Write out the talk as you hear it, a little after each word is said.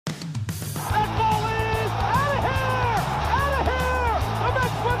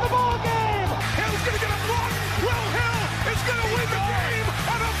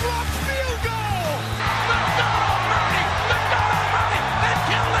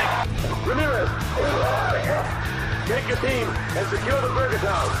your team and secure the Burger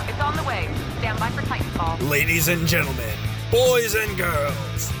Town. It's on the way. Stand by for Titanfall. Ladies and gentlemen, boys and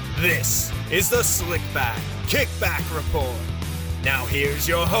girls, this is the Slickback Kickback Report. Now here's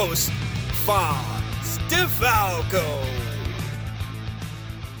your host, Fonz DeFalco.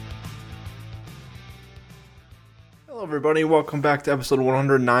 Hello everybody, welcome back to episode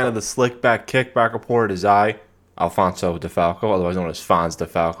 109 of the Slickback Kickback Report. It is I, Alfonso DeFalco, otherwise known as Fonz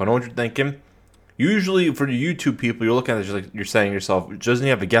DeFalco. I know what you're thinking. Usually for the YouTube people, you're looking at it just like you're saying to yourself, doesn't he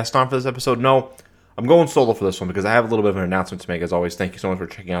have a guest on for this episode? No, I'm going solo for this one because I have a little bit of an announcement to make. As always, thank you so much for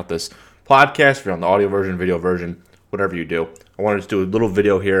checking out this podcast. If you're on the audio version, video version, whatever you do. I wanted to do a little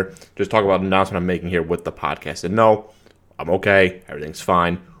video here, just talk about an announcement I'm making here with the podcast. And no, I'm okay. Everything's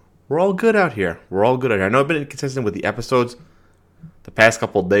fine. We're all good out here. I know I've been inconsistent with the episodes the past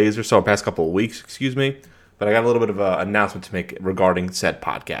couple of days or so, past couple of weeks, but I got a little bit of an announcement to make regarding said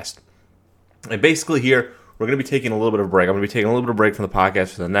podcast. And basically here, we're going to be taking a little bit of a break. I'm going to be taking a little bit of a break from the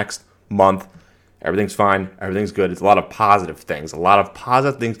podcast for the next month. Everything's fine. Everything's good. It's a lot of positive things.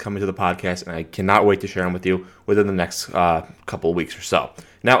 Coming to the podcast, and I cannot wait to share them with you within the next couple of weeks or so.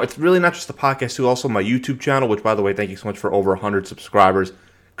 Now, it's really not just the podcast, too. Also, my YouTube channel, which, by the way, thank you so much for over 100 subscribers.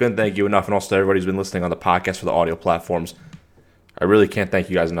 Couldn't thank you enough. And also to everybody who's been listening on the podcast for the audio platforms. I really can't thank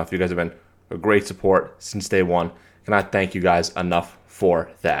you guys enough. You guys have been a great support since day one. Cannot thank you guys enough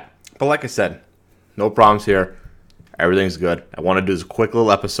for that. But like I said, no problems here. Everything's good. I want to do this quick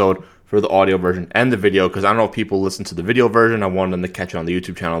little episode for the audio version and the video because I don't know if people listen to the video version. I want them to catch it on the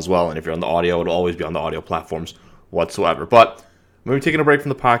YouTube channel as well. And if you're on the audio, it'll always be on the audio platforms whatsoever. But I'm going to be taking a break from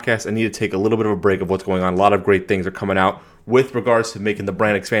the podcast. I need to take a little bit of a break of what's going on. A lot of great things are coming out with regards to making the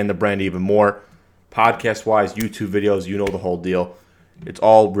brand, expand the brand even more. Podcast-wise, YouTube videos, you know the whole deal. It's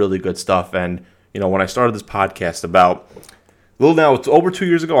all really good stuff. And, when I started this podcast it's over 2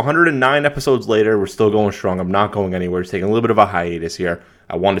 years ago, 109 episodes later, we're still going strong. I'm not going anywhere. It's taking a little bit of a hiatus here.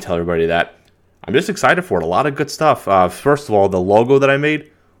 I want to tell everybody that. I'm just excited for it. A lot of good stuff. First of all, the logo that I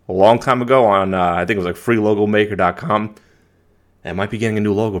made a long time ago on, I think it was like freelogomaker.com. I might be getting a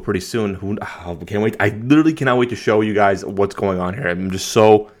new logo pretty soon. I can't wait. I literally cannot wait to show you guys what's going on here. I'm just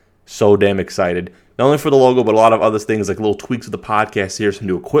so damn excited. Not only for the logo, but a lot of other things like little tweaks of the podcast here. Some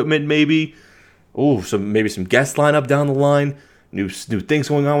new equipment maybe. Maybe some guest lineup down the line. New things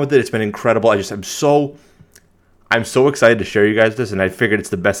going on with it. It's been incredible. I'm so excited to share you guys this, and I figured it's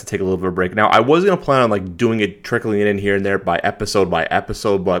the best to take a little bit of a break. Now, I was going to plan on doing it, trickling it in here and there by episode, but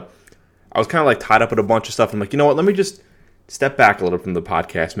I was kind of tied up with a bunch of stuff. I'm like, you know what? Let me just step back a little from the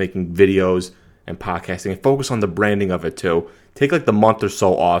podcast, making videos and podcasting, and focus on the branding of it too. Take the month or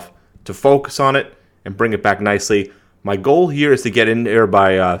so off to focus on it and bring it back nicely. My goal here is to get in there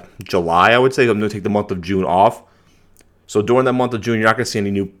by July, I would say. I'm going to take the month of June off. So during that month of June, you're not going to see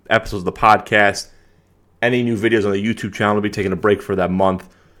any new episodes of the podcast, any new videos on the YouTube channel. I'll be taking a break for that month.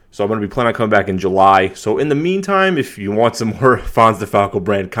 So I'm going to be planning on coming back in July. So in the meantime, if you want some more Fonz DeFalco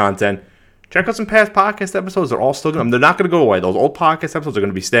brand content, check out some past podcast episodes. They're all still going to, they're not going to go away. Those old podcast episodes are going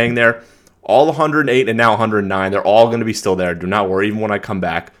to be staying there. All 108 and now 109, they're all going to be still there. Do not worry, even when I come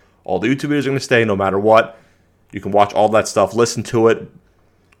back. All the YouTube videos are going to stay no matter what. You can watch all that stuff, listen to it,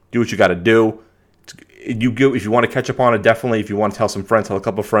 do what you got to do. If you want to catch up on it, definitely. If you want to tell some friends, tell a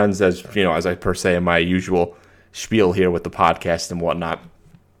couple of friends, as I per se in my usual spiel here with the podcast and whatnot.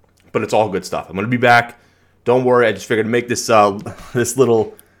 But it's all good stuff. I'm going to be back. Don't worry. I just figured to make this this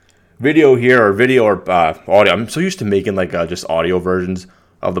little video here, or audio. I'm so used to making just audio versions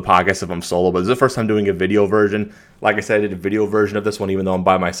of the podcast if I'm solo, but this is the first time doing a video version. Like I said, I did a video version of this one, even though I'm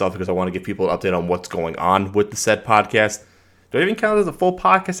by myself, because I want to give people an update on what's going on with the said podcast. Do I even count it as a full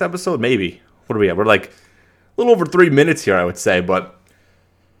podcast episode? Maybe. What are we at? We're a little over 3 minutes here, I would say, but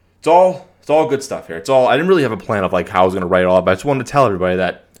it's all good stuff here. I didn't really have a plan of how I was going to write it all up, but I just wanted to tell everybody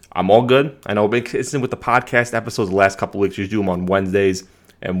that I'm all good. I know been consistent with the podcast episodes the last couple of weeks. You do them on Wednesdays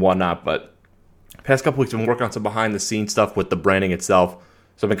and whatnot, but the past couple of weeks I've been working on some behind-the-scenes stuff with the branding itself,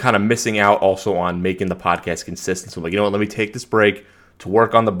 so I've been kind of missing out also on making the podcast consistent. So I'm let me take this break to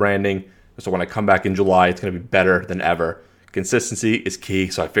work on the branding, so when I come back in July, it's going to be better than ever. Consistency is key,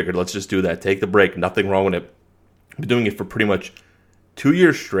 so I figured let's just do that. Take the break. Nothing wrong with it. I've been doing it for pretty much 2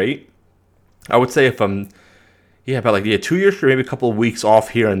 years straight. I would say if I'm, 2 years straight, maybe a couple of weeks off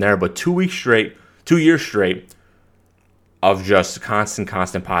here and there, but 2 years straight of just constant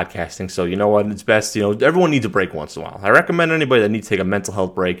podcasting. So you know what? It's best, everyone needs a break once in a while. I recommend anybody that needs to take a mental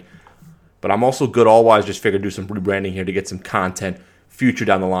health break, but I'm also good all-wise. Just figured do some rebranding here to get some content future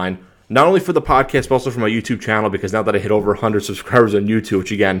down the line. Not only for the podcast, but also for my YouTube channel, because now that I hit over 100 subscribers on YouTube,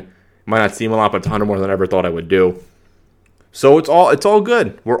 which again, might not seem a lot, but it's 100 more than I ever thought I would do. So it's all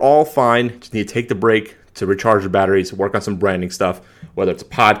good. We're all fine. Just need to take the break to recharge your batteries, work on some branding stuff, whether it's a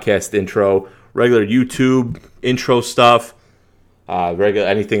podcast intro, regular YouTube intro stuff, regular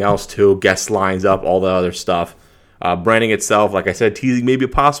anything else too, guest lines up, all the other stuff. Branding itself, like I said, teasing maybe a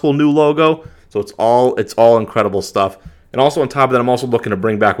possible new logo. So it's all incredible stuff. And also on top of that, I'm also looking to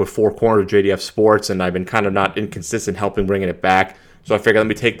bring back with Four Corners of JDF Sports, and I've been kind of not inconsistent helping bringing it back. So I figured let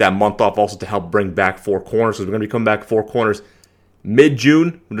me take that month off also to help bring back Four Corners. So we're going to be coming back Four Corners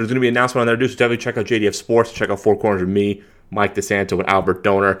mid-June. There's going to be an announcement on there, so definitely check out JDF Sports. Check out Four Corners with me, Mike DeSanto, and Albert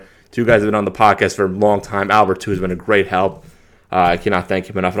Donor. Two guys have been on the podcast for a long time. Albert, too, has been a great help. I cannot thank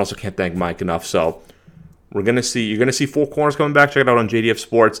him enough, and also can't thank Mike enough. So you're going to see Four Corners coming back. Check it out on JDF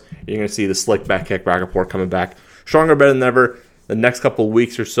Sports. You're going to see the Slick Back Kickback Report coming back stronger, better than ever the next couple of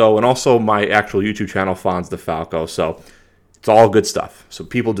weeks or so, and also my actual YouTube channel, Fonz DeFalco. So it's all good stuff. So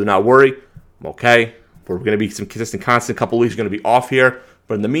people do not worry. I'm okay. We're going to be some consistent, constant. Couple of weeks are going to be off here.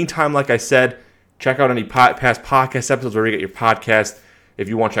 But in the meantime, like I said, check out any past podcast episodes where you get your podcast. If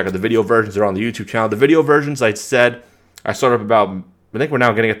you want to check out the video versions, they're on the YouTube channel. The video versions, I said, I started up about, I think we're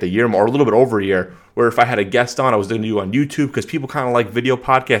now getting at the year or a little bit over a year, where if I had a guest on, I was going to do on YouTube because people kind of like video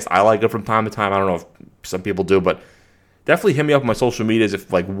podcasts. I like it from time to time. I don't know if some people do, but definitely hit me up on my social medias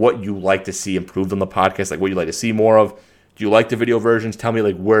if like what you like to see improved on the podcast, like what you like to see more of. Do you like the video versions? Tell me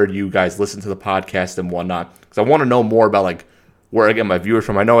like where do you guys listen to the podcast and whatnot, because I want to know more about like where I get my viewers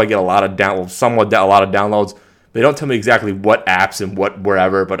from. I know I get a lot of downloads. They don't tell me exactly what apps and what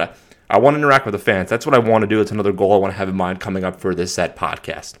wherever, but I want to interact with the fans. That's what I want to do. It's another goal I want to have in mind coming up for this set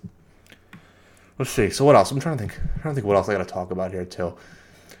podcast. Let's see. So what else? I'm trying to think what else I got to talk about here too.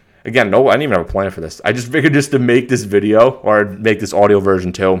 Again, no, I didn't even have a plan for this. I just figured just to make this video or make this audio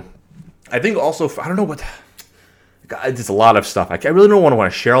version too. I think also, I don't know what, it's a lot of stuff. I really don't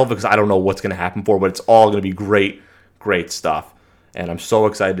want to share all of it because I don't know what's going to happen but it's all going to be great, great stuff. And I'm so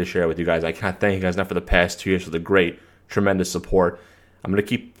excited to share with you guys. I can't thank you guys enough for the past 2 years for the great, tremendous support. I'm going to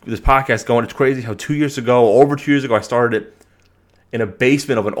keep this podcast going. It's crazy how over 2 years ago, I started it in a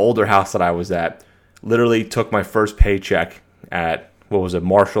basement of an older house that I was at. Literally took my first paycheck at,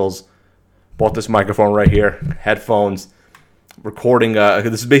 Marshall's. Bought this microphone right here, headphones, recording.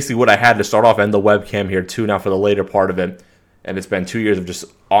 This is basically what I had to start off, and the webcam here too now for the later part of it. And it's been 2 years of just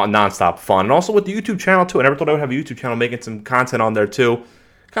nonstop fun. And also with the YouTube channel too. I never thought I would have a YouTube channel, making some content on there too.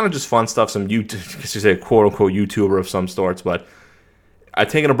 Kind of just fun stuff, some YouTube, I guess you say quote-unquote YouTuber of some sorts, but I've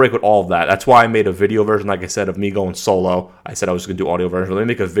taken a break with all of that. That's why I made a video version, like I said, of me going solo. I said I was going to do audio version. Let me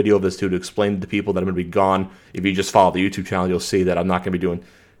make a video of this too to explain to the people that I'm going to be gone. If you just follow the YouTube channel, you'll see that I'm not going to be doing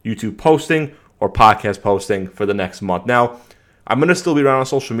YouTube posting or podcast posting for the next month. Now, I'm going to still be around on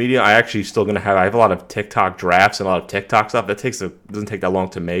social media. I have a lot of TikTok drafts and a lot of TikTok stuff. Doesn't take that long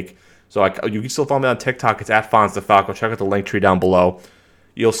to make. So you can still follow me on TikTok. It's at Fonz DeFalco. Check out the link tree down below.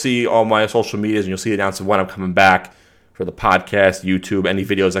 You'll see all my social medias, and you'll see the announcement when I'm coming back for the podcast, YouTube, any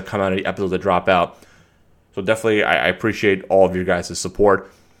videos that come out, any episodes that drop out. So definitely, I appreciate all of your guys'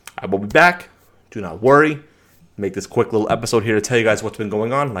 support. I will be back. Do not worry. Make this quick little episode here to tell you guys what's been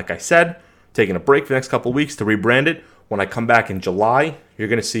going on. Like I said, taking a break for the next couple of weeks to rebrand it. When I come back in July, you're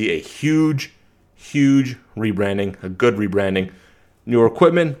going to see a huge, huge rebranding, a good rebranding. Newer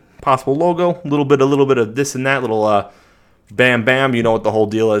equipment, possible logo, a little bit of this and that, little bam, bam. You know what the whole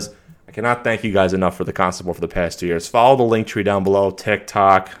deal is. I cannot thank you guys enough for the constant support for the past 2 years. Follow the link tree down below,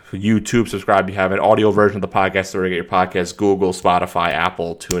 TikTok, YouTube, subscribe if you have an audio version of the podcast, where you get your podcast, Google, Spotify,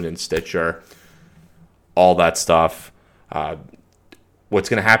 Apple, TuneIn, Stitcher, all that stuff. What's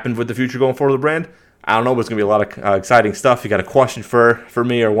going to happen with the future going forward with the brand? I don't know, but it's going to be a lot of exciting stuff. If you got a question for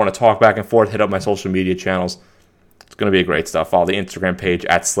me or want to talk back and forth, hit up my social media channels. It's going to be great stuff. Follow the Instagram page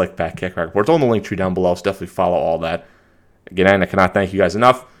at Slickback Kickback Report. It's on the link tree down below, so definitely follow all that. Again, I cannot thank you guys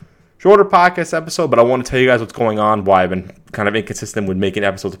enough. Shorter podcast episode, but I want to tell you guys what's going on, why I've been kind of inconsistent with making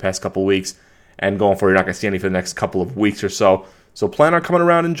episodes the past couple of weeks, and going forward, you're not going to see any for the next couple of weeks or so. So plan on coming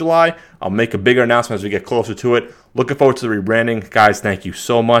around in July. I'll make a bigger announcement as we get closer to it. Looking forward to the rebranding. Guys, thank you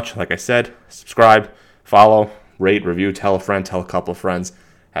so much. Like I said, subscribe, follow, rate, review, tell a friend, tell a couple of friends.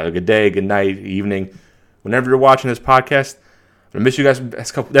 Have a good day, good night, evening. Whenever you're watching this podcast, I'm going to miss you guys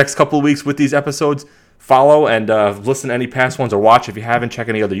next couple of weeks with these episodes. Follow and listen to any past ones or watch if you haven't. Check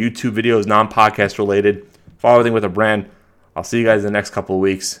any other YouTube videos, non-podcast related. Follow everything with a brand. I'll see you guys in the next couple of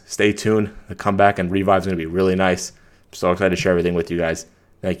weeks. Stay tuned. The comeback and revive is going to be really nice. I'm so excited to share everything with you guys.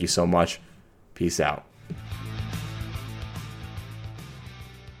 Thank you so much. Peace out.